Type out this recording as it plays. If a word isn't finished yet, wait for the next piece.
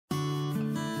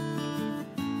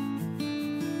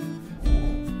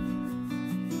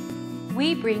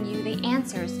we bring you the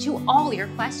answers to all your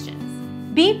questions.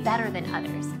 Be better than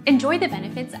others. Enjoy the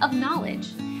benefits of knowledge.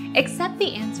 Accept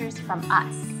the answers from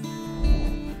us.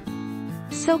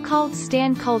 So-called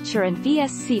stan culture and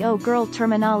VSCO girl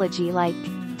terminology like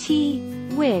T,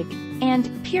 wig, and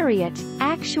period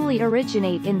actually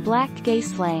originate in black gay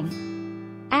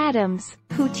slang. Adams,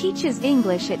 who teaches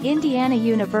English at Indiana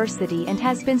University and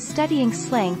has been studying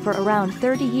slang for around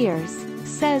 30 years,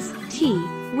 says T,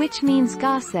 which means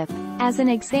gossip, as an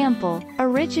example,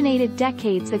 originated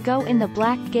decades ago in the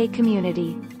black gay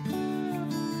community.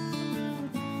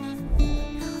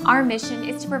 Our mission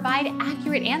is to provide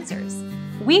accurate answers.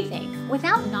 We think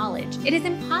without knowledge, it is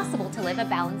impossible to live a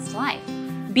balanced life.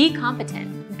 Be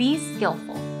competent, be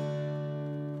skillful.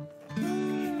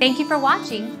 Thank you for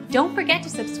watching. Don't forget to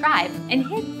subscribe and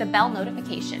hit the bell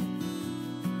notification.